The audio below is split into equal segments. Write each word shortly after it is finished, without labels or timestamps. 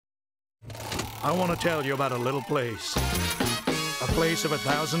I want to tell you about a little place. A place of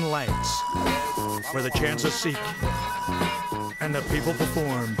 1,000 lights, where the chances seek and the people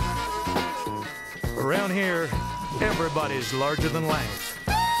perform. Around here, everybody's larger than life.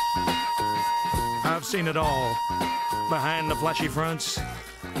 I've seen it all, behind the flashy fronts,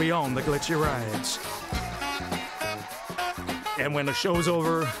 beyond the glitzy rides. And when the show's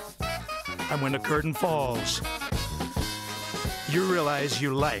over, and when the curtain falls, you realize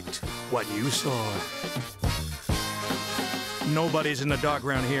you liked what you saw. Nobody's in the dark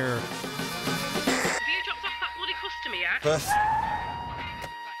around here. Have you dropped off that bloody customer yet? Beth,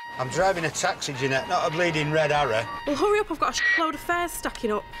 I'm driving a taxi, Jeanette, not a bleeding red arrow. Well, hurry up, I've got a load of fares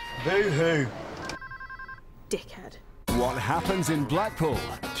stacking up. Boo-hoo. Dickhead. What Happens in Blackpool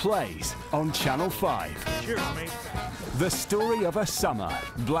plays on Channel 5. Cheers, mate. The story of a summer,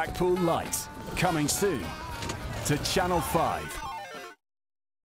 Blackpool Lights, coming soon to Channel 5.